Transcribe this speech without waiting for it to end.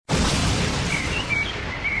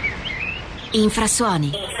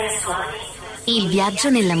Infrasuoni. Il viaggio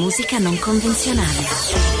nella musica non convenzionale.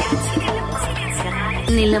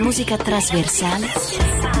 Nella musica trasversale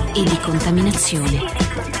e di contaminazione.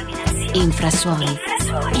 Infrasuoni.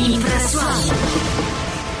 Infrasuoni.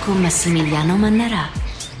 Con Massimiliano Mannarà.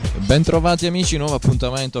 Bentrovati amici, nuovo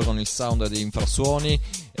appuntamento con il sound di Infrasuoni.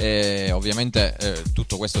 Ovviamente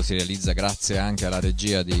tutto questo si realizza grazie anche alla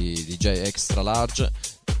regia di DJ Extra Large.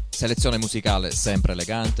 Selezione musicale sempre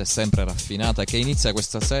elegante, sempre raffinata, che inizia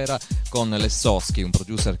questa sera con Lessowski, un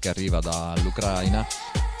producer che arriva dall'Ucraina,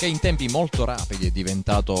 che in tempi molto rapidi è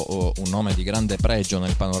diventato un nome di grande pregio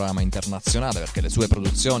nel panorama internazionale, perché le sue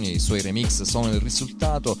produzioni, i suoi remix sono il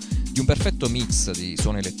risultato di un perfetto mix di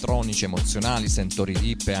suoni elettronici, emozionali, sentori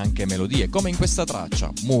deep e anche melodie, come in questa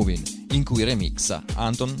traccia, Moving, in cui remixa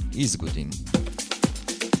Anton Izgutin.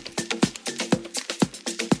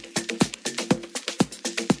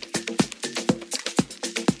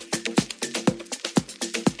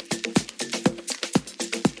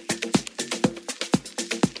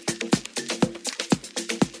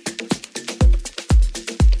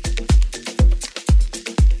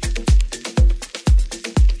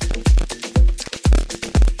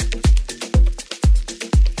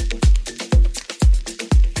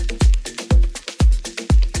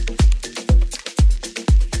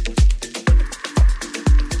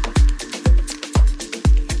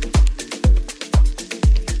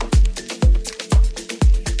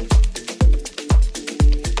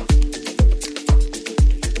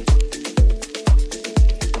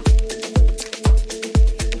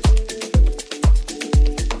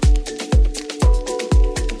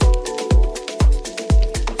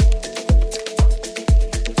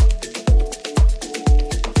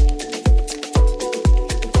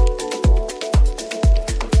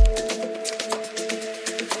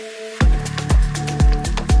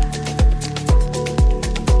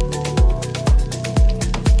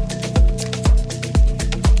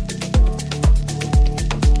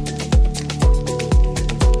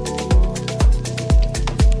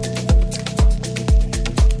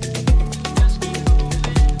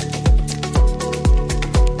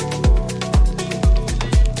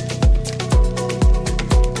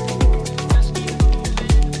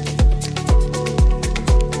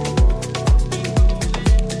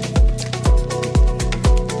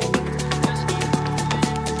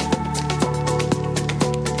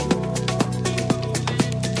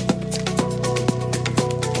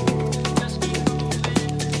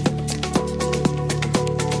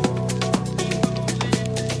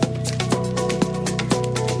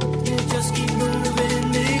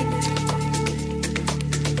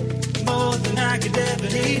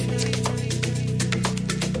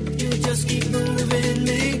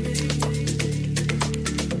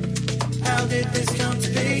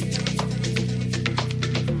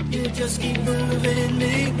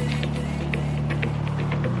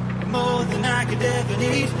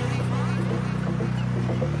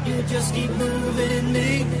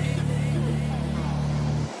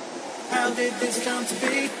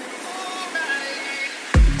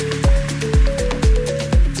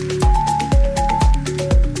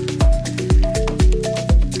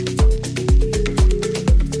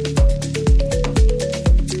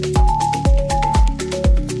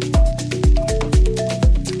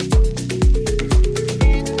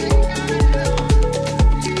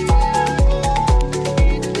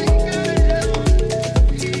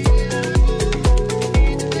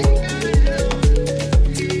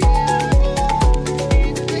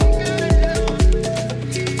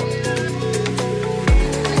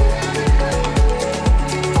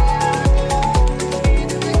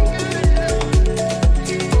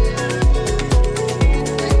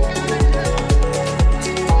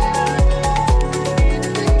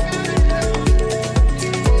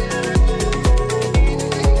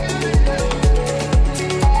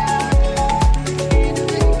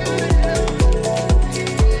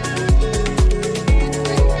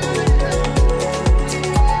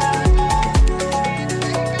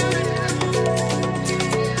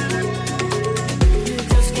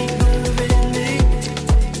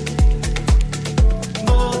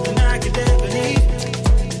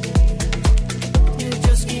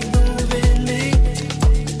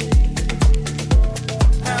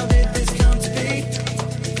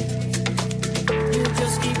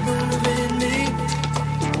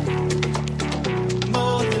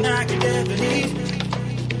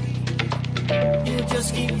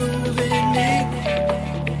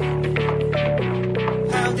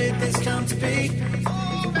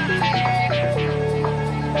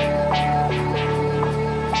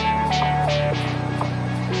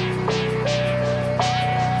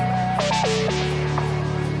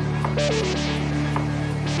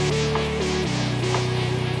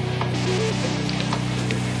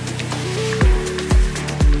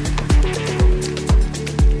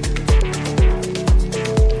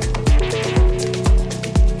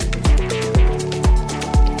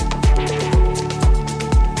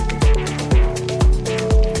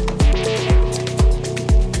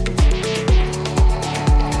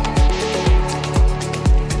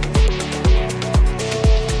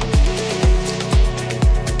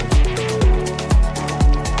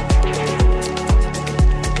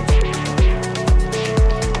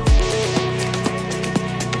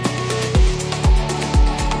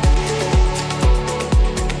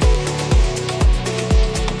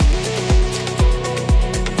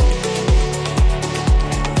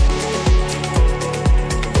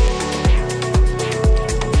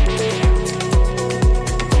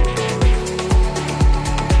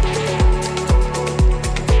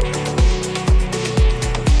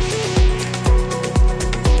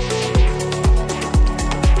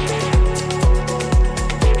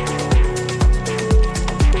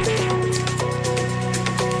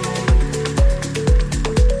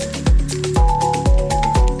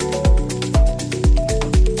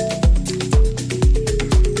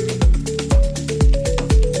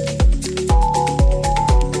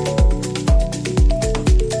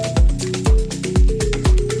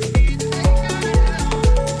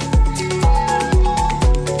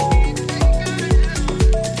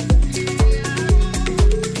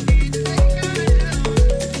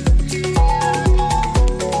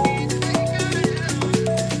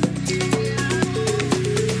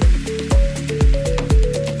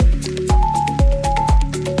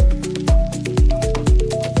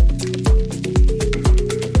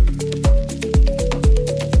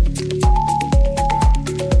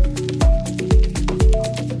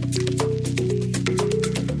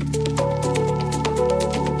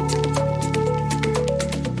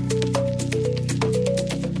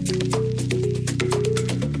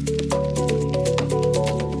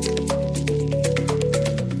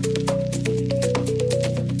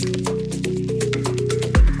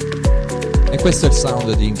 Questo è il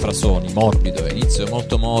sound di Infrasuoni, morbido, inizio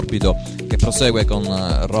molto morbido, che prosegue con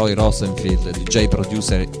Roy Rosenfield, DJ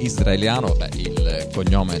producer israeliano. Il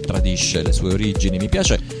cognome tradisce le sue origini. Mi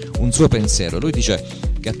piace un suo pensiero. Lui dice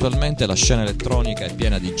che attualmente la scena elettronica è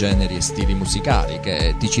piena di generi e stili musicali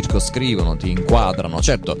che ti circoscrivono, ti inquadrano.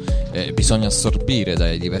 Certo, bisogna assorbire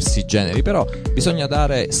dai diversi generi, però bisogna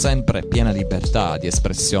dare sempre piena libertà di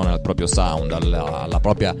espressione al proprio sound, alla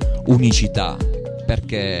propria unicità,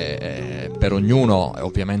 perché per ognuno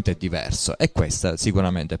ovviamente è diverso, e questa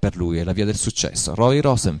sicuramente per lui è la via del successo. Roy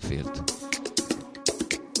Rosenfield.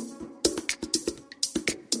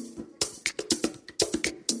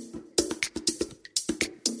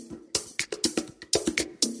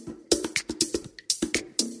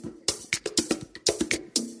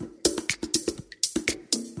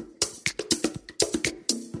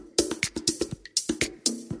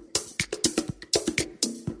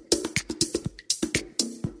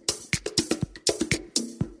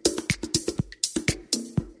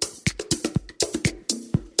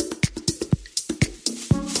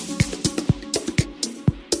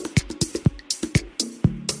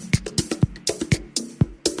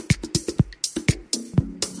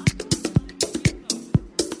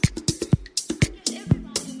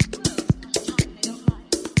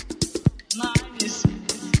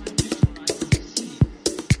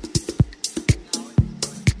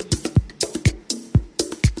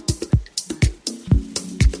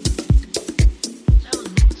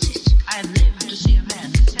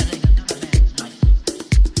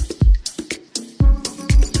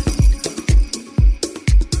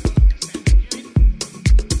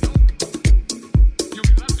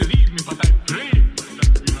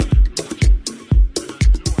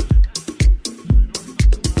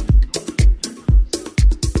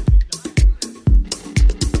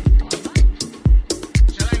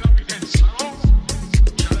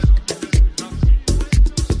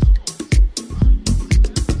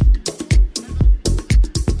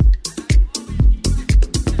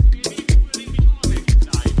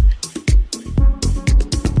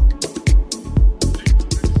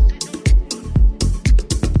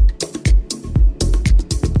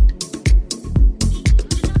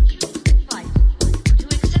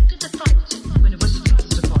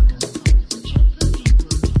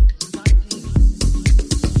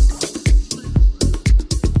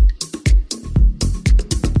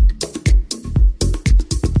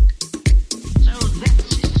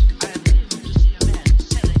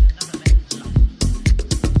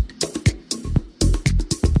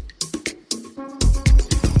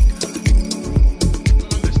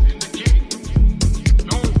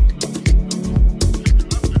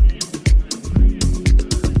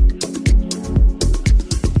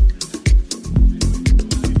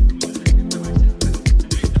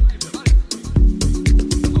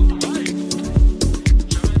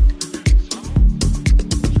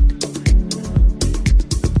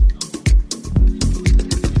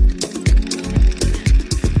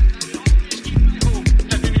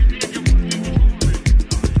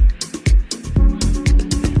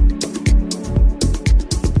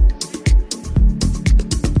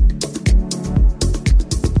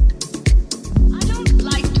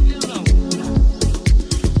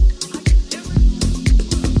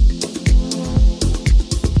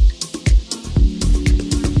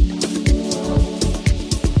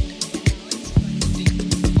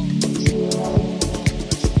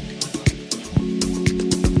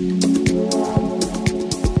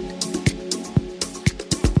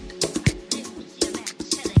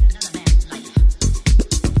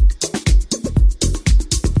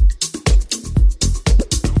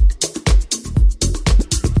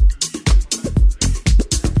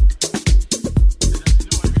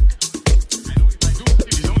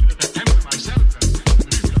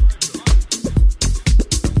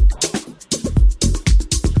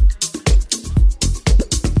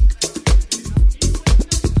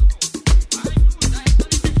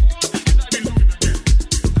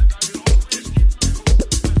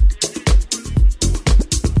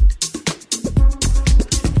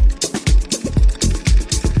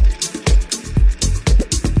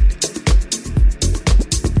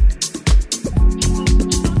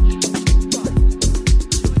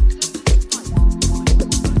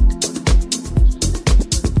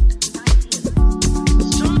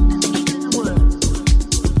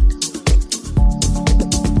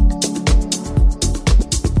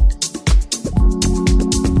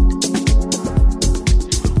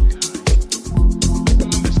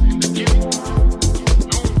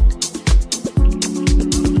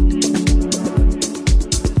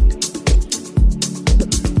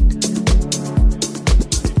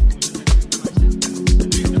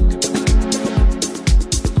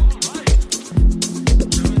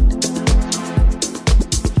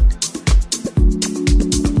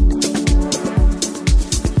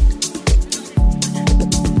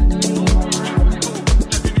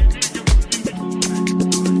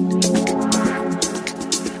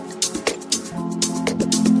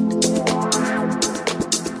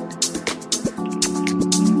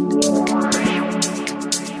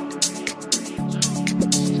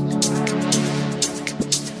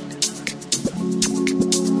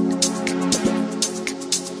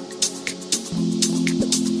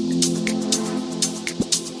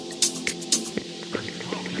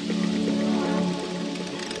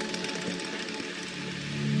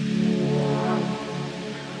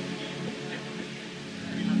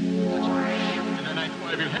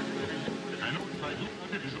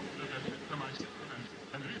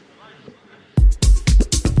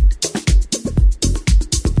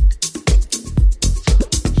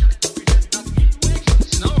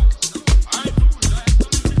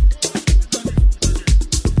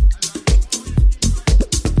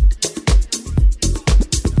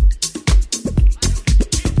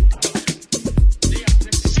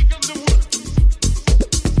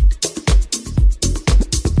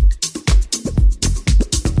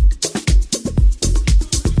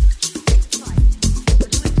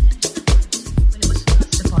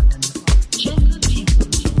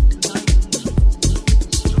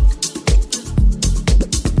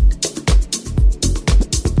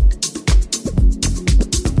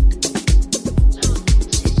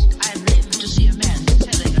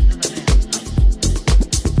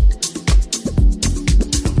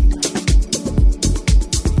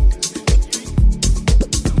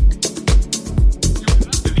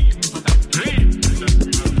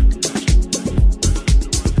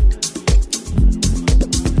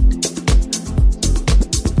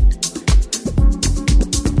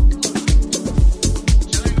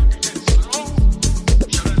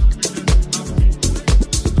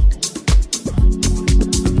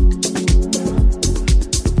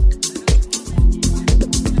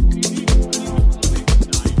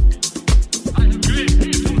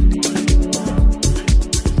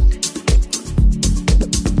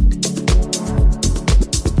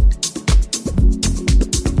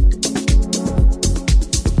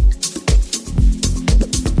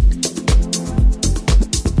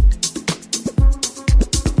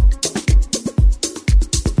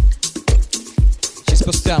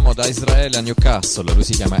 spostiamo da Israele a Newcastle. Lui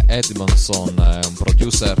si chiama Edmondson, è un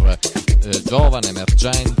producer giovane,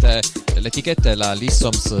 emergente. L'etichetta è la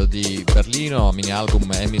Lissoms di Berlino, mini album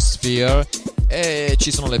Hemisphere, e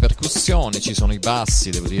ci sono le percussioni, ci sono i bassi.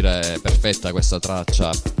 Devo dire, perfetta questa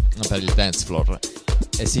traccia per il dance floor,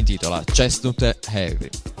 e si intitola Chestnut Heavy.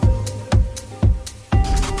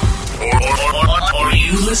 Are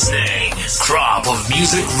you listening? Crop of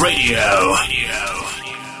Music Radio.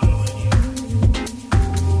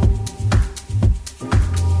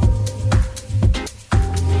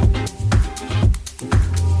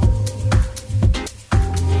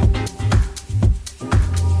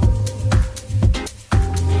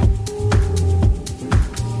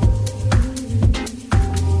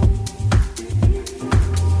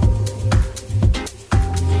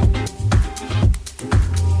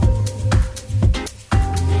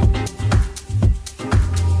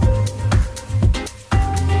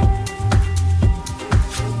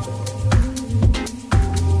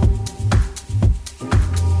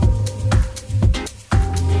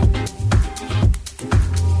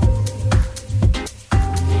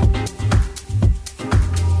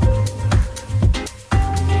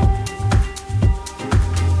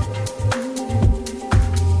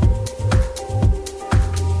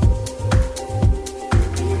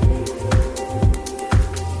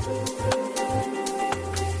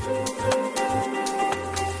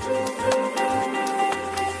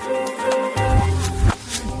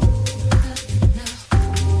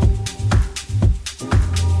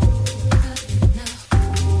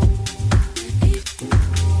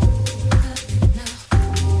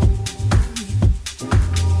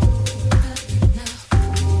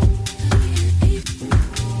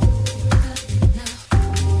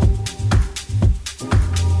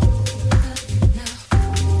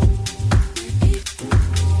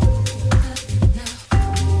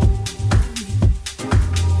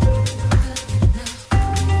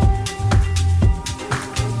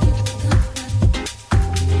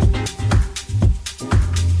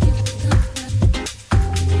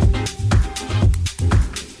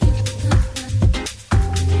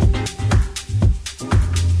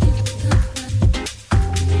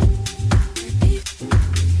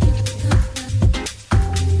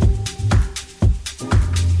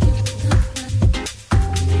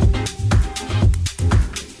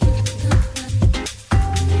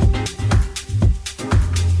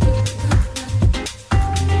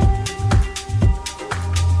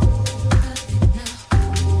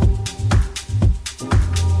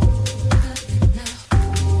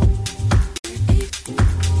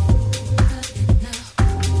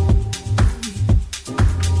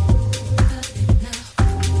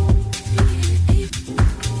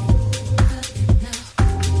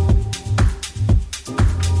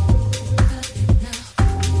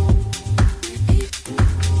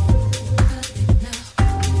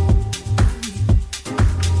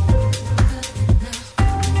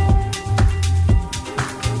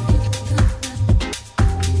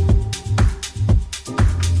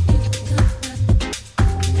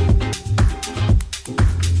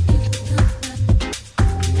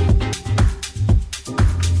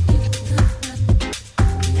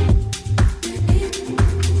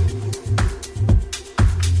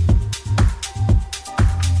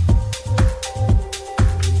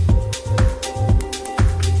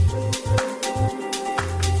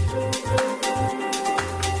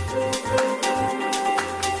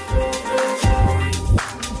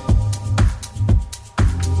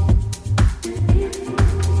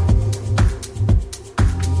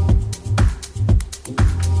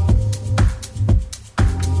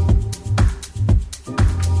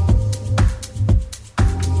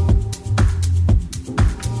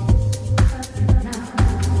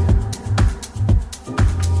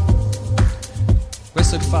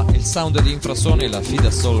 Il sound di Infrasuoni, la Fida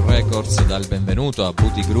Soul Records dà il benvenuto a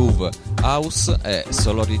Booty Groove House e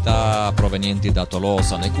sonorità provenienti da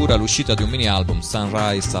Tolosa. Ne cura l'uscita di un mini album,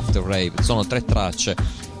 Sunrise After Rave. Sono 3 tracce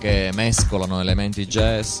che mescolano elementi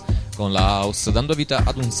jazz con la house, dando vita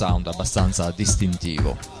ad un sound abbastanza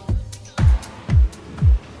distintivo.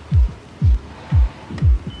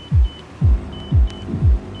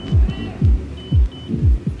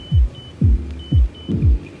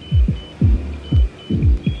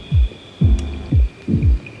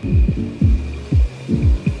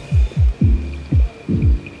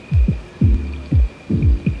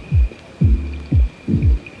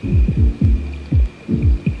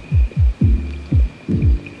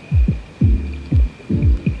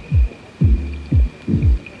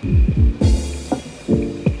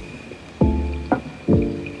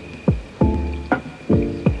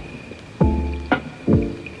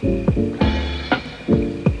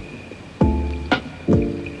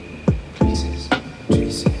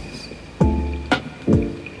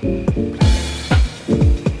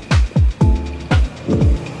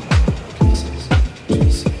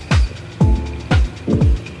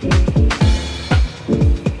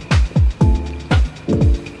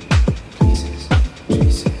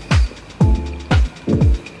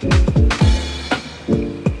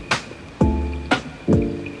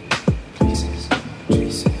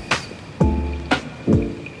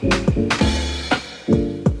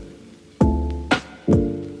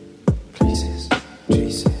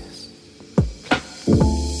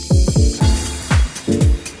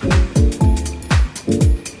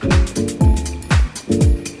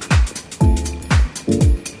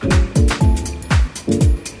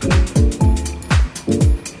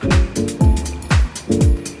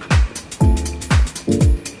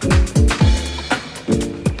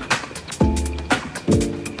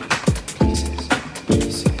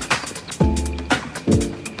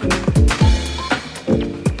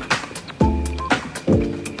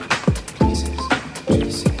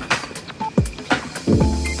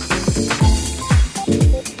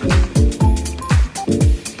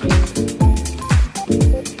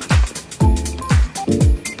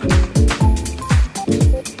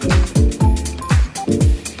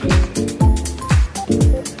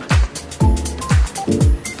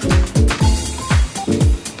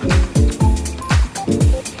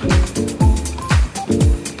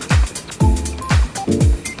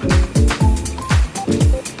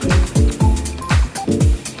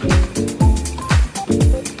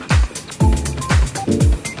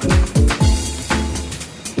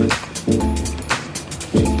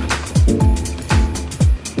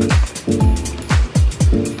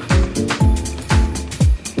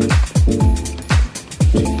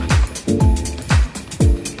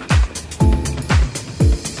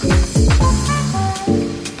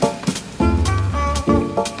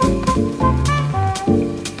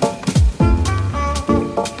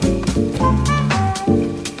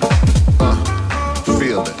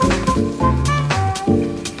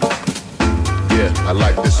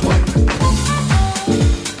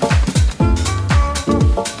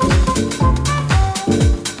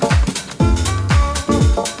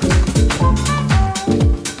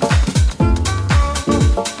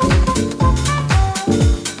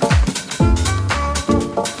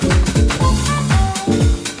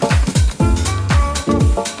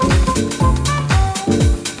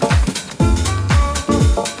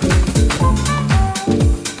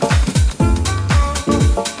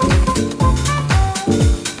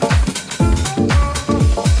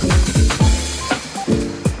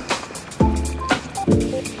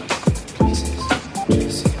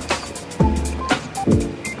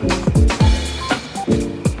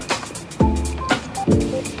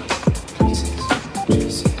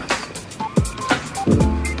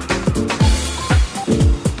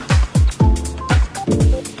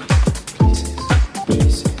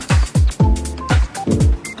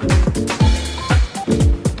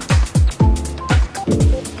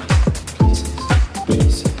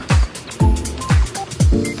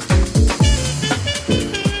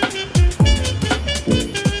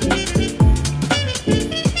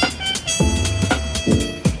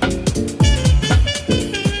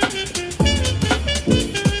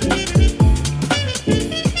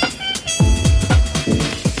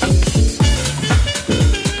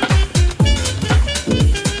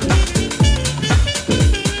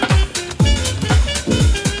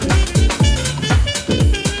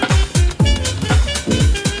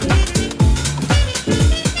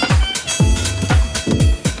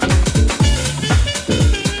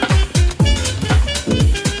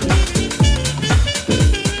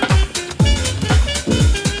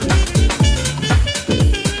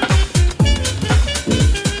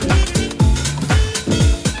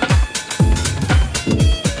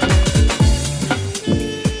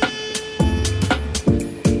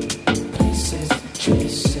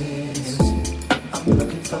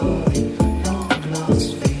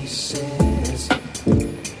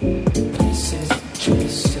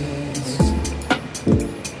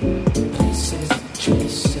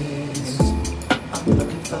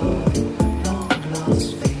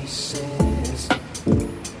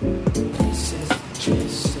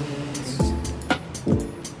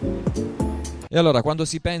 E allora, quando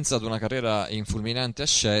si pensa ad una carriera in fulminante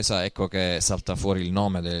ascesa, ecco che salta fuori il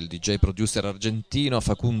nome del DJ producer argentino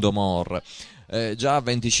Facundo Mor. Già a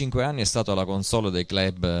 25 anni è stato alla console dei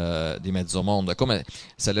club di mezzo mondo, è come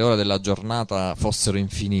se le ore della giornata fossero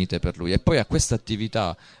infinite per lui. E poi a questa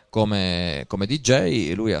attività come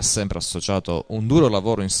DJ lui ha sempre associato un duro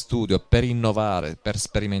lavoro in studio per innovare, per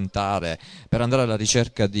sperimentare, per andare alla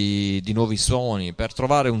ricerca di nuovi suoni, per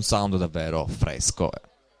trovare un sound davvero fresco.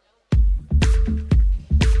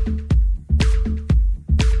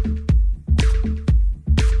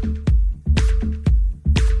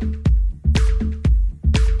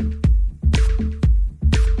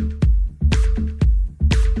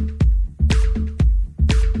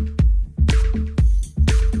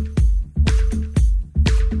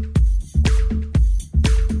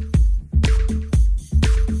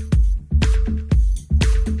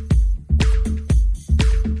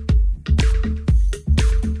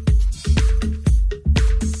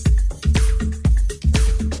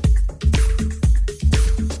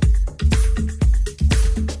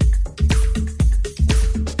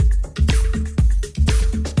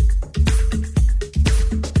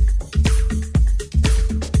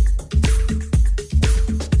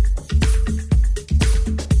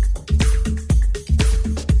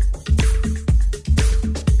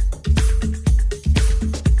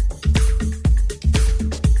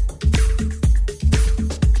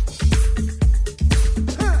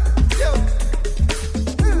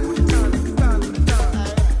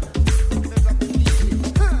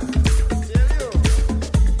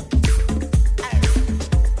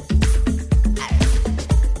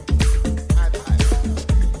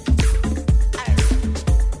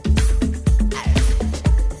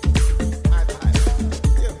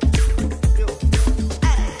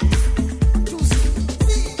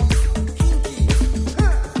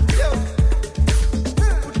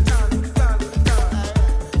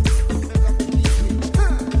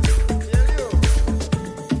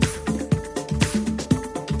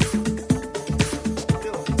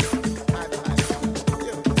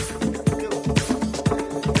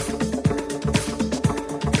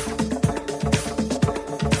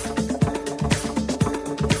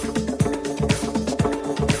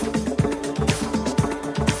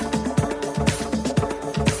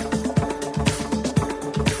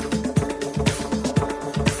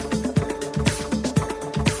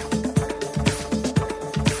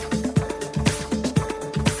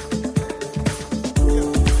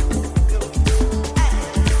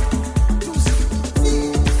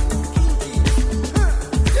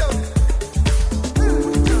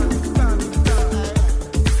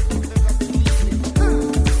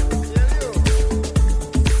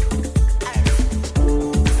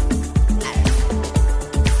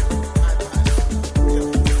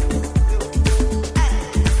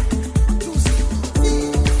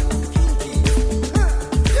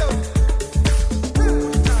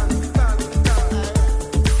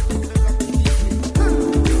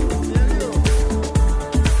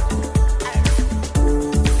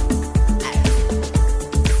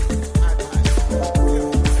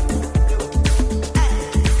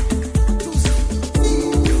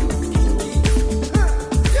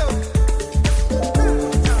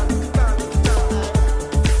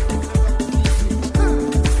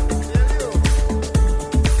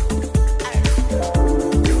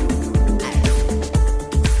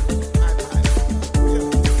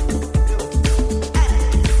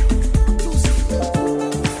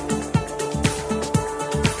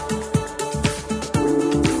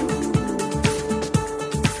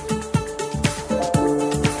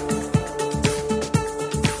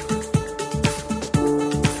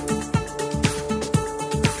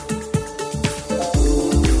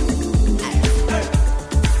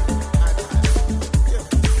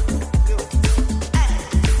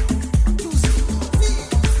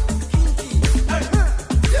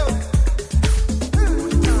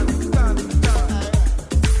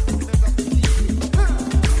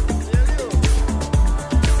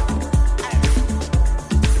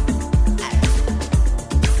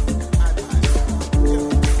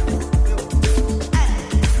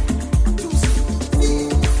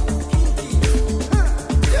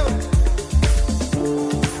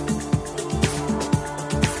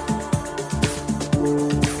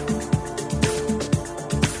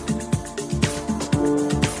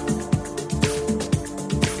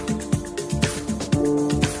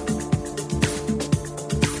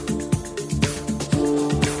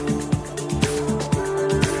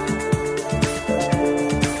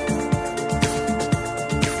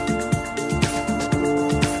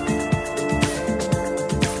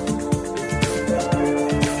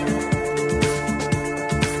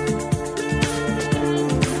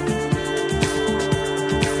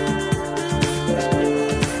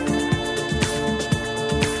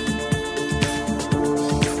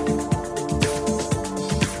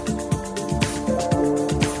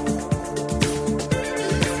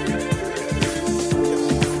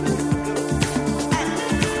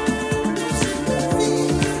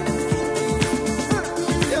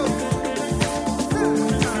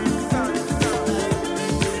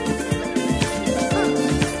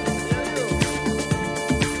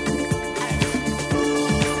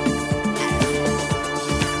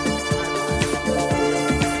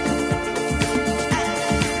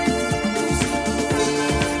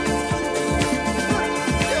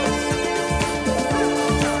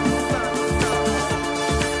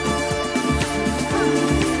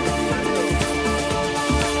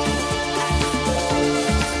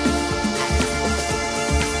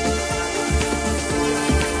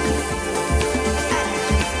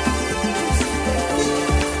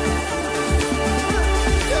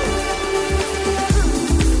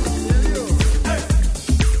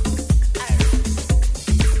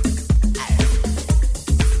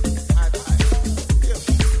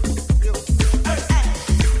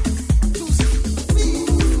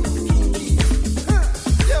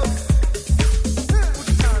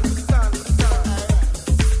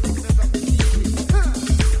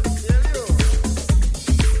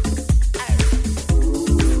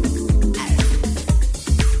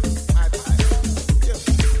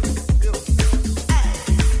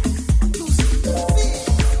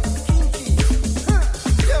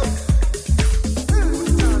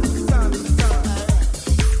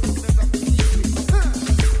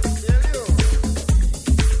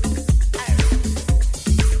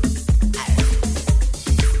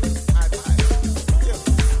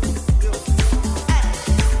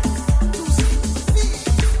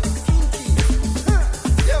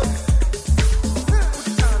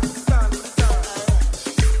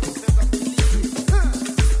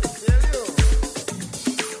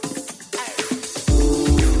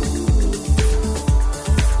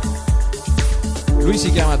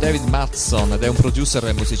 si chiama David Matson ed è un producer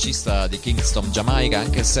e musicista di Kingston, Giamaica,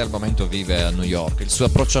 anche se al momento vive a New York. Il suo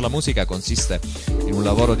approccio alla musica consiste in un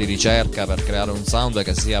lavoro di ricerca per creare un sound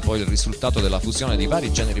che sia poi il risultato della fusione di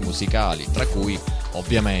vari generi musicali, tra cui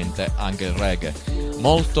ovviamente anche il reggae.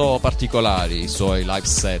 Molto particolari i suoi live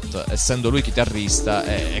set, essendo lui chitarrista,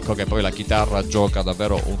 ecco che poi la chitarra gioca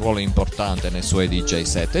davvero un ruolo importante nei suoi DJ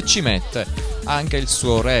set, e ci mette anche il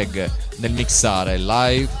suo reggae nel mixare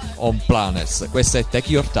live on Planets. Questa è Take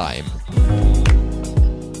Your Time.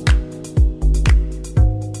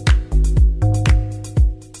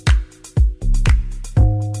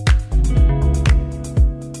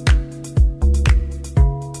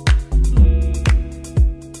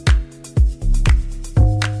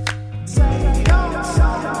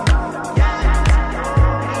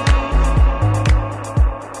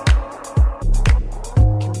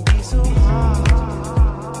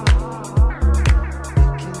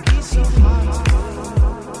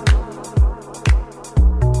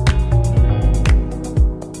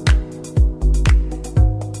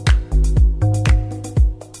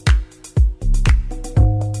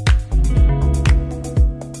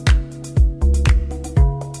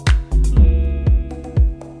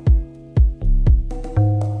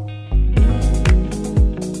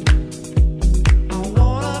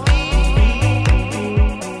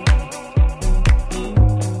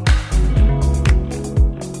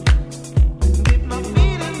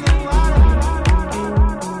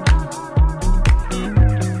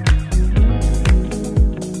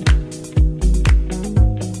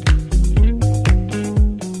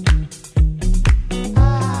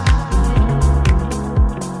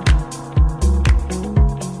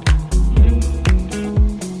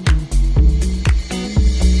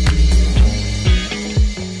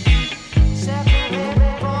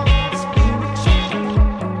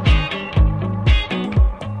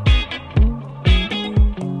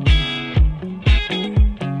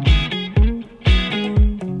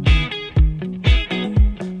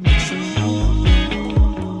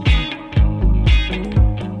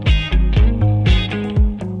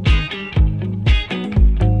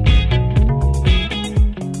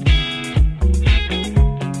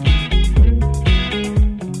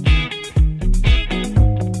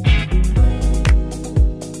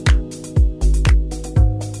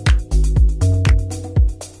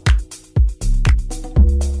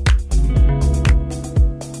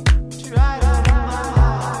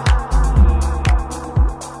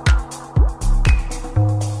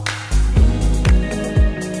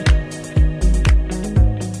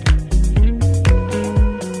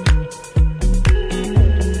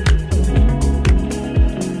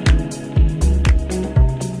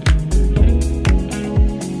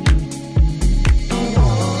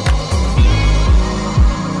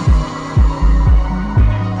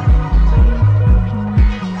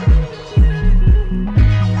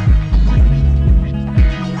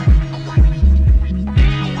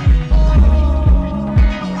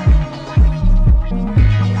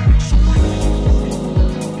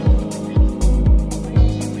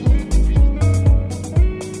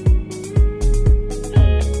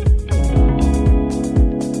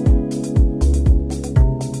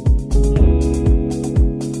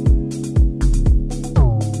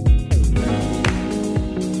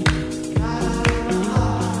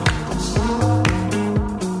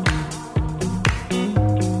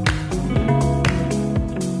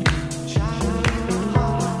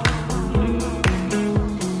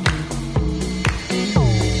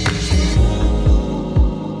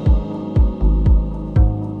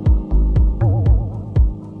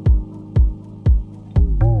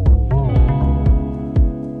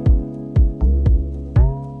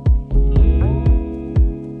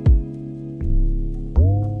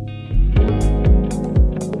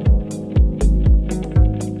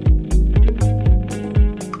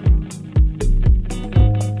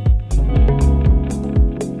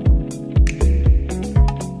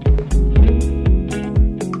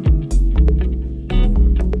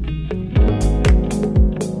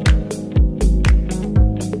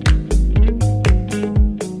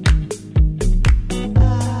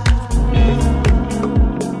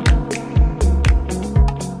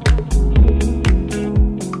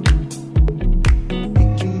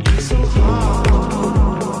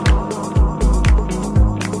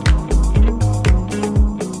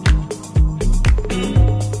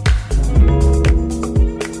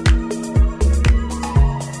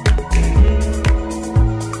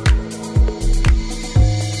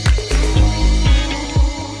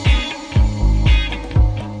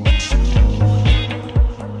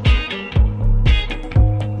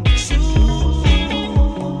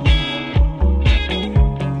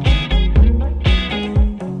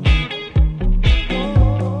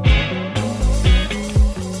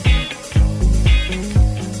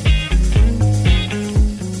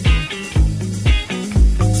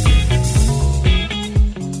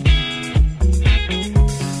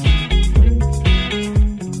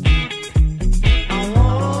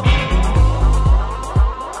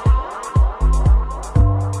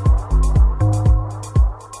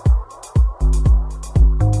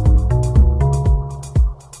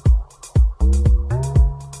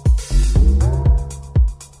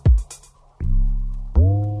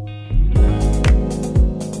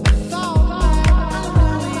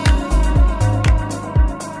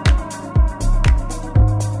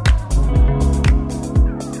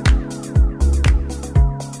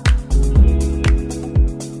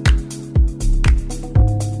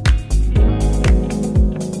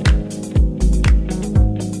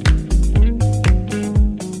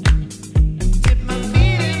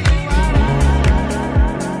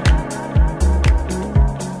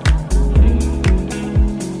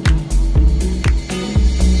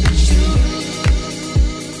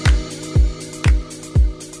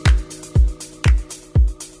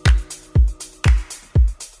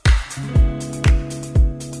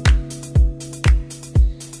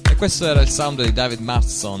 questo era il sound di David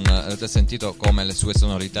Marston. Avete sentito come le sue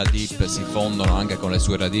sonorità deep si fondono anche con le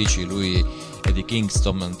sue radici. Lui è di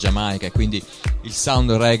Kingston, Giamaica, e quindi il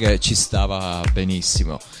sound reggae ci stava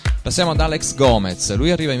benissimo. Passiamo ad Alex Gomez,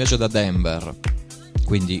 lui arriva invece da Denver,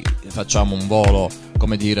 quindi facciamo un volo,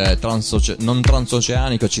 come dire, non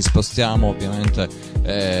transoceanico, ci spostiamo ovviamente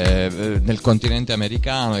nel continente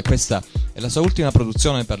americano, e questa è la sua ultima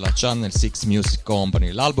produzione per la Channel 6 Music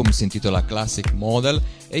Company. L'album si intitola Classic Model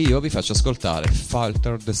e io vi faccio ascoltare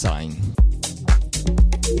Filter Design.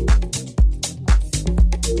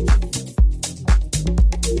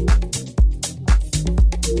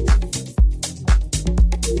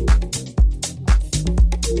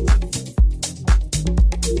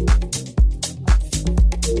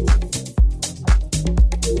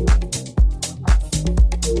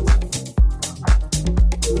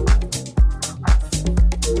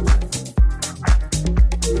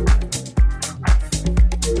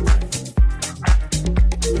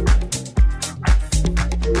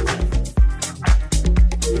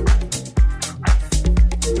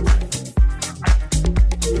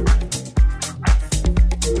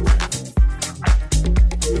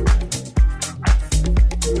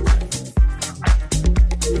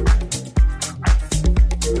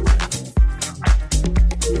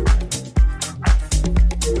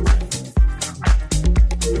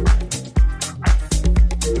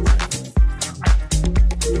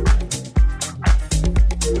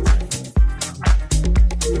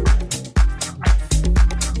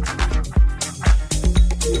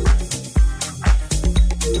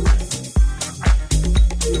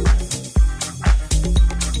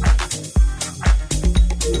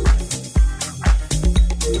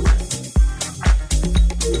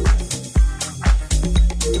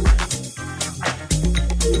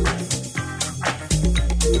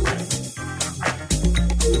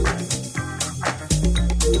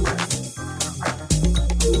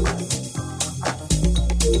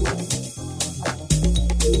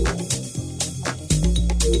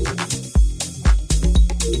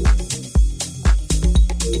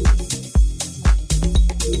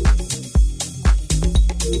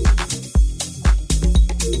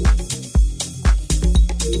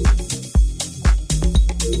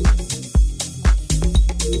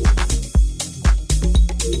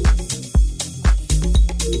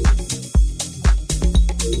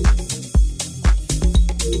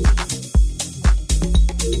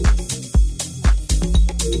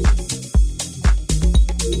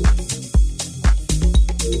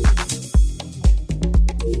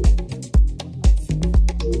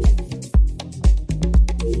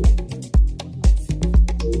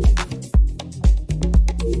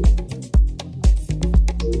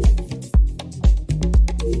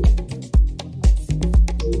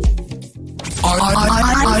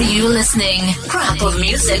 Are you listening? Crop of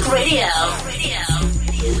Music Radio.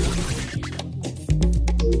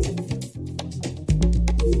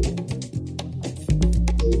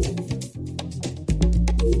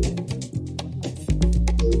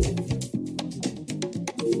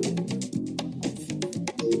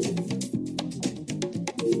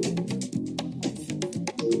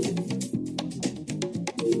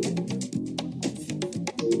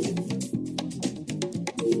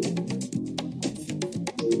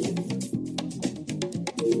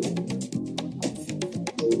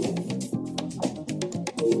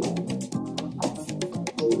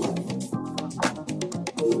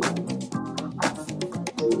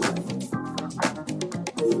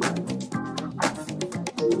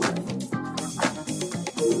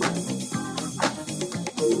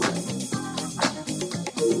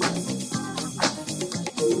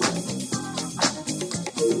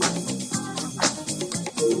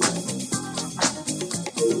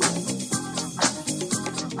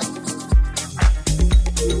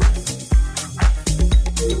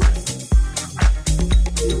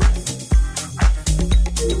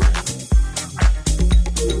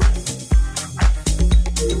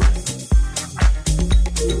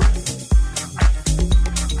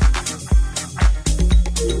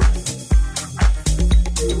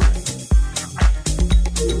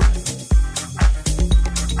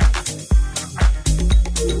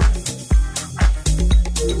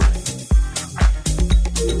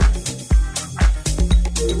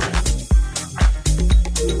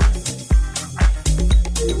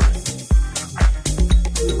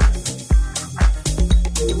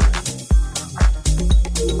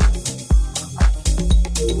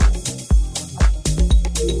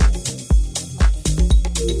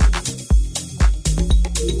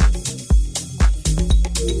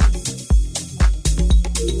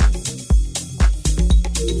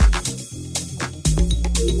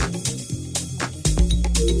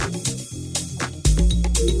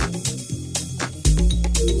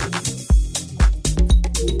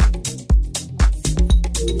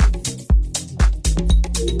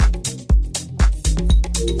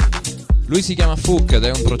 Lui si chiama Fook ed è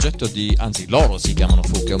un progetto loro si chiamano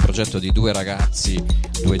Fook, è un progetto di due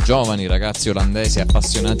giovani ragazzi olandesi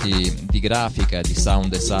appassionati di grafica e di sound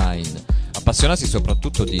design, appassionati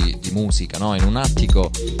soprattutto di musica, no? In un attico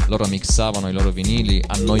loro mixavano i loro vinili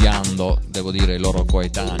annoiando, devo dire, i loro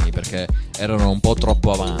coetanei, perché erano un po'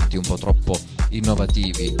 troppo avanti, un po' troppo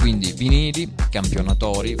innovativi. Quindi vinili,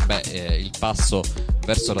 campionatori, il passo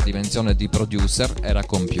verso la dimensione di producer era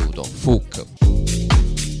compiuto. Fook.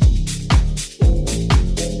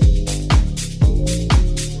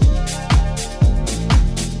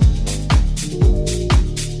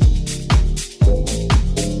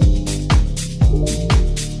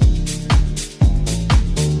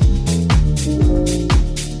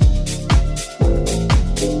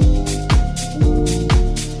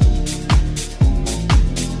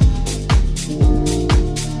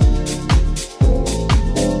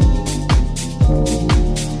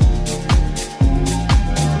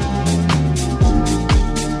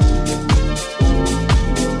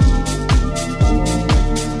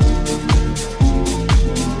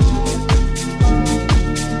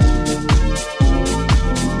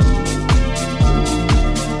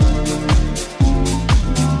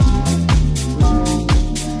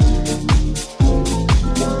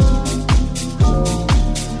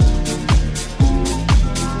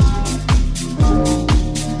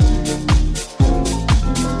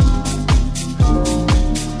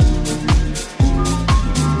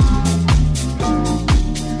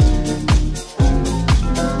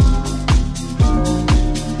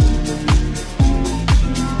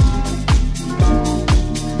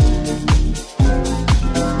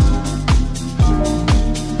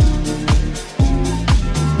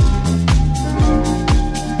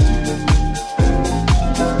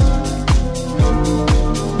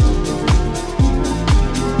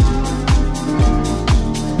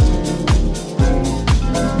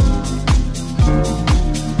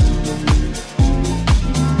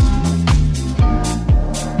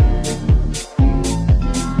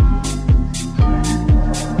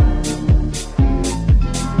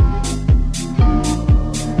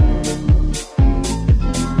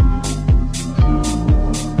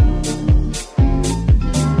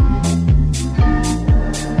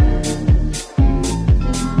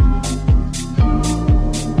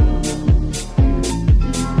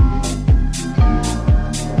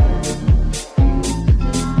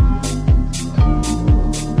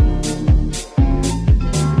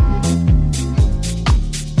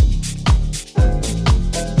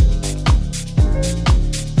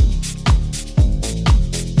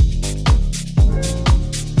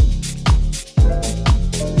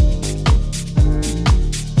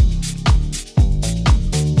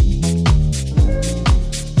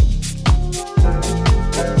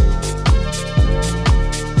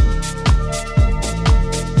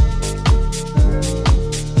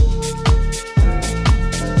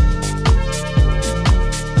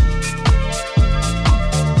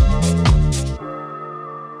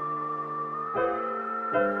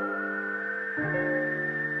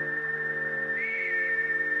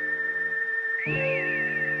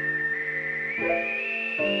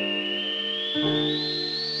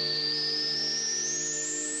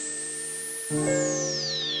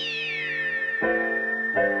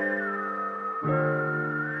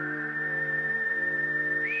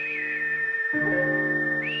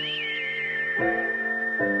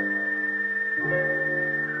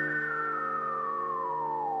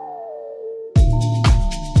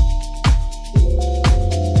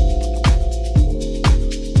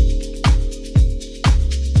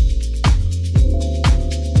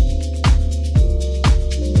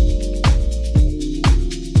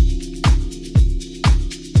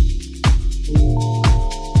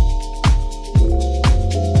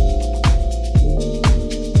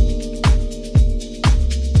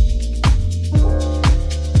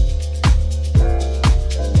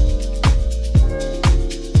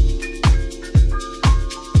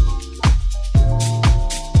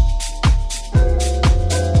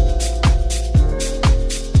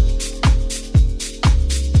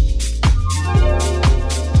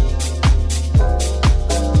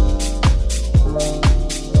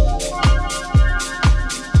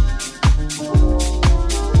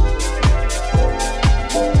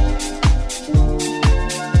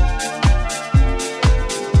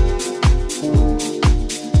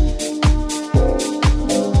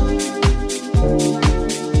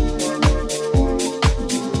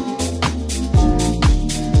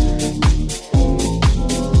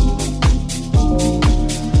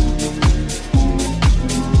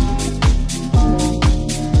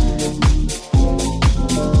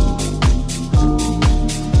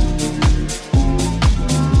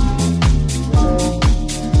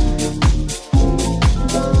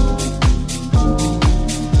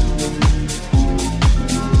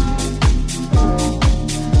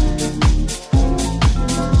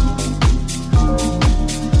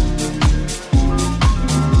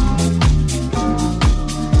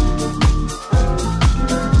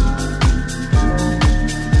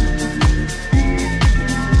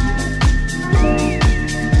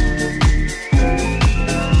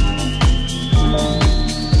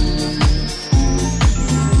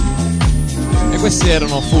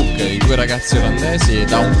 erano Fook, i due ragazzi olandesi, e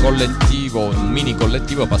da un collettivo, un mini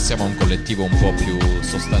collettivo, passiamo a un collettivo un po' più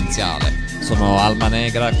sostanziale. Sono Alma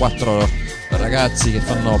Negra, 4 ragazzi che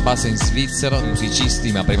fanno base in Svizzera,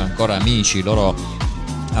 musicisti ma prima ancora amici. Loro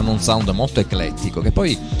hanno un sound molto eclettico, che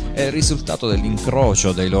poi è il risultato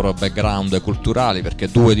dell'incrocio dei loro background culturali, perché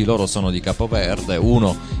 2 di loro sono di Capoverde,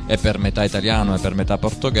 uno è per metà italiano e per metà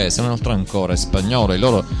portoghese, un altro ancora è spagnolo. I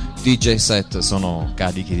loro DJ set sono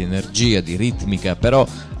carichi di energia, di ritmica, però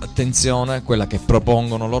attenzione, quella che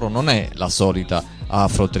propongono loro non è la solita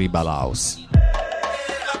Afro Tribal House.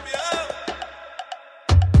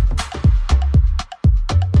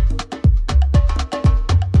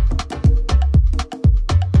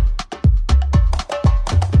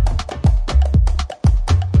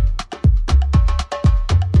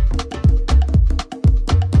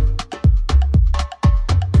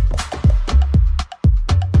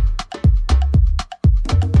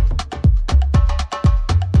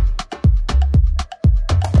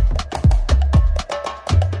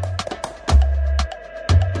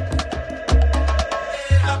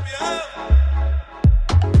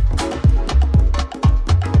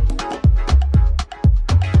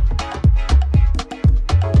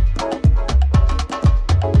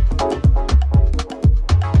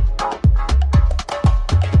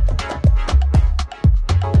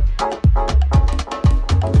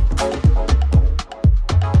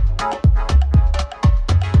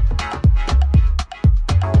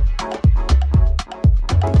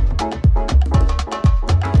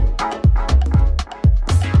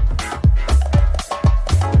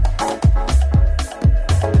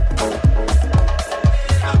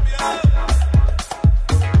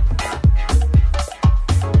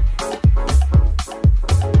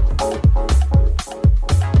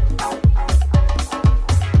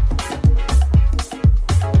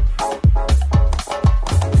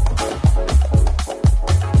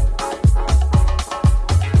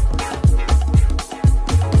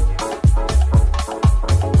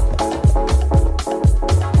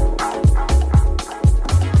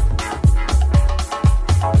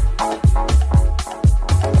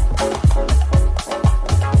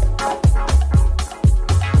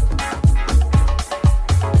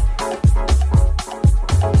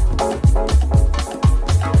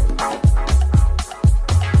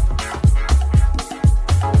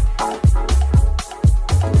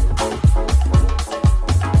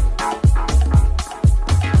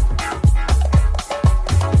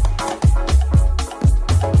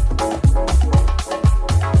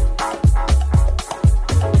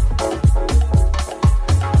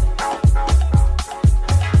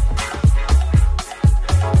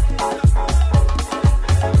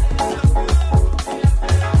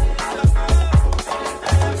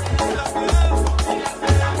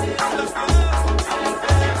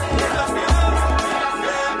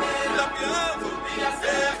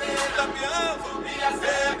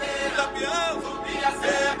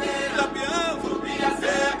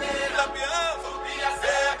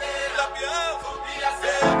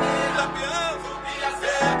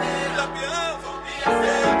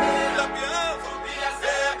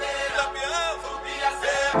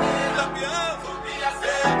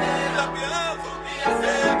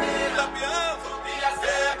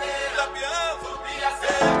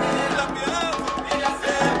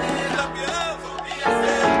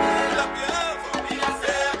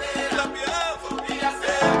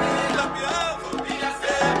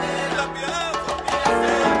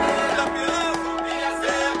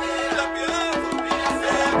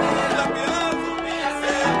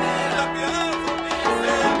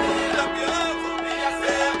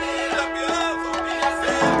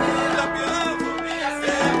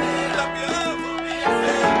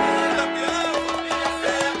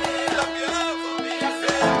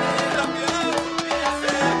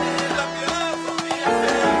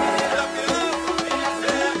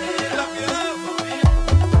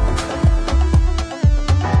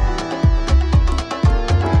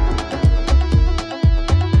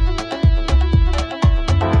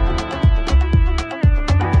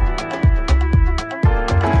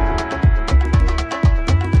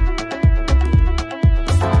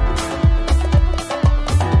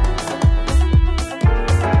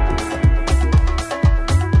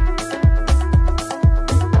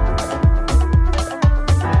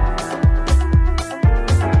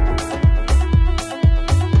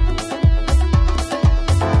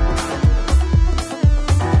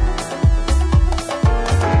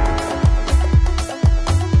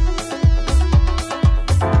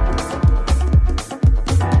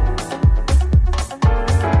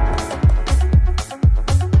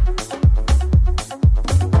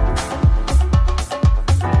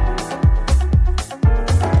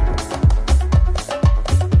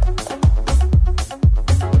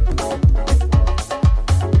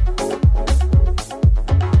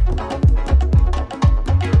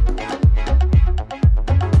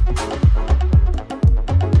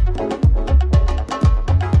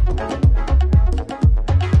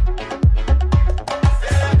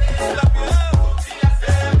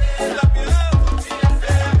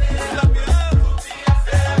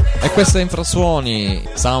 questo è Infrasuoni,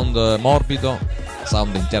 sound morbido,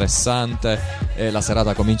 sound interessante, la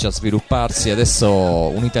serata comincia a svilupparsi. Adesso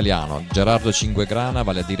un italiano, Gerardo Cinquegrana,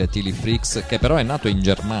 vale a dire Tilly Freaks, che però è nato in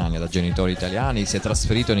Germania da genitori italiani, si è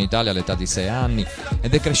trasferito in Italia all'età di 6 anni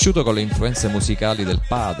ed è cresciuto con le influenze musicali del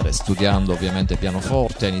padre, studiando ovviamente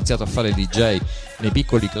pianoforte, ha iniziato a fare DJ nei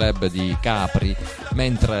piccoli club di Capri,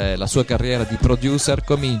 mentre la sua carriera di producer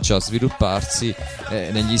comincia a svilupparsi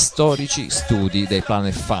negli storici studi dei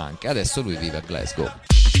Planet Funk. Adesso lui vive a Glasgow.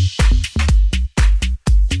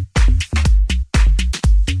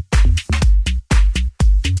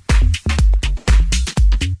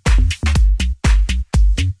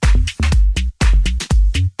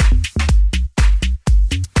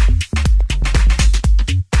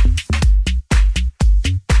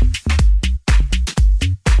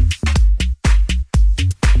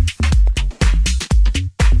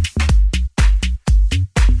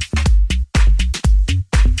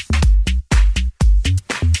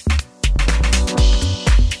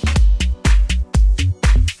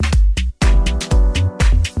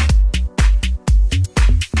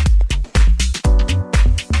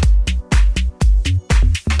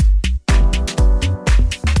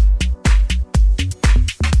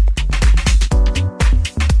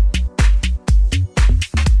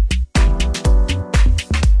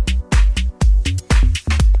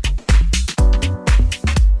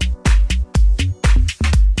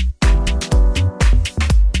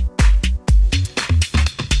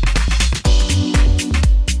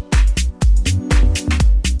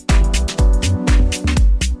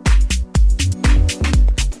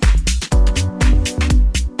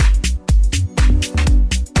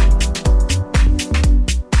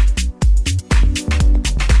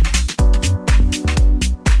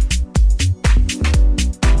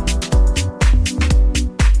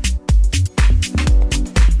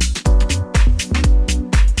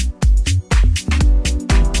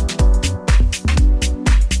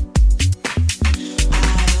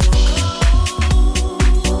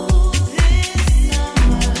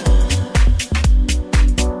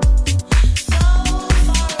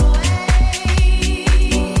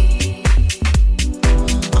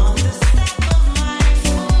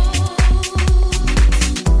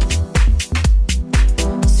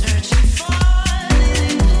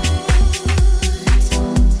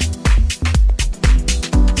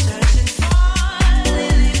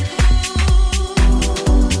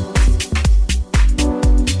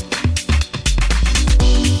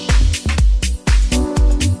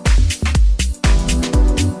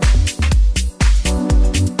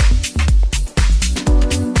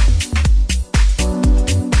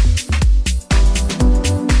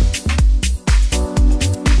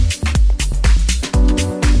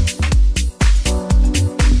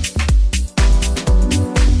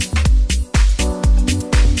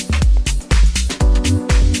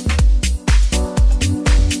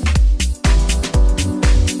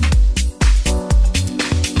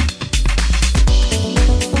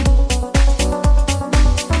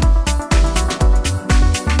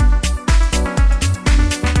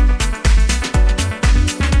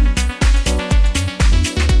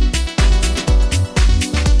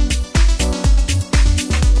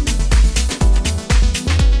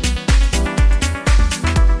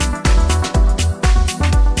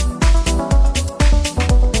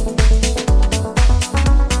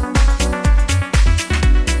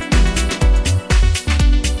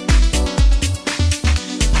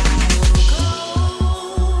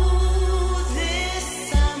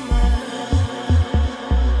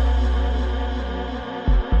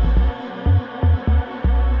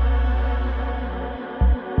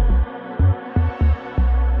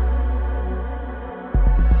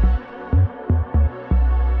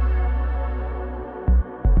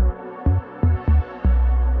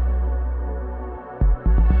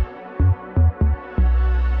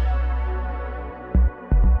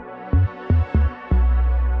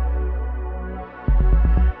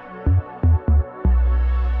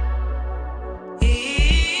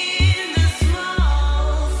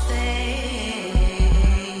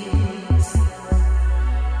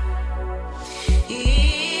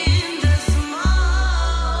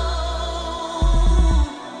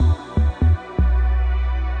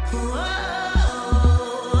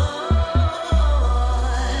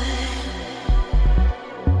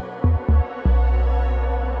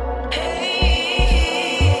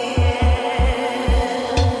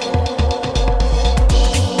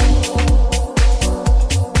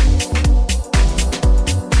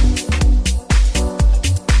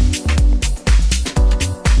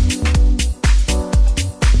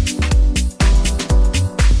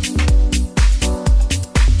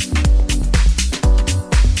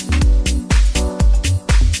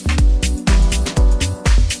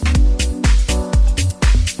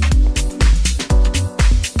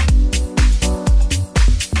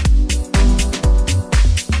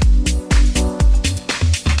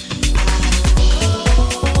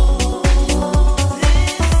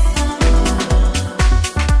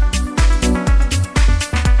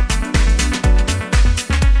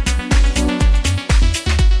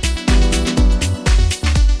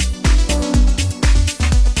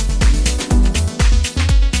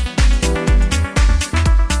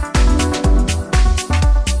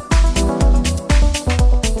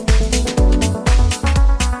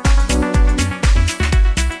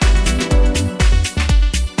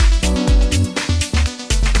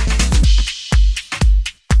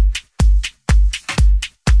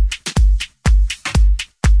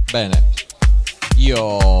 Bene,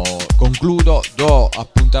 io concludo, do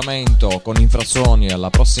appuntamento con Infrasuoni alla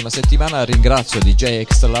prossima settimana. Ringrazio DJ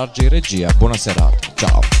Extra Large in regia, buona serata,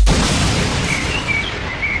 ciao.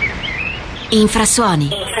 Infrasuoni.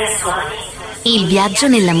 Il viaggio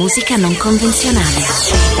nella musica non convenzionale.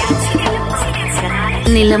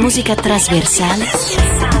 Nella musica trasversale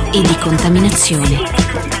e di contaminazione.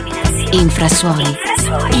 Infrasuoni.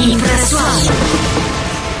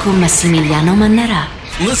 Con Massimiliano Mannarà.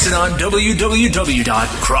 Listen on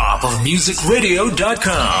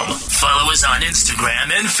www.cropofmusicradio.com. Follow us on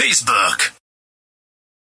Instagram and Facebook.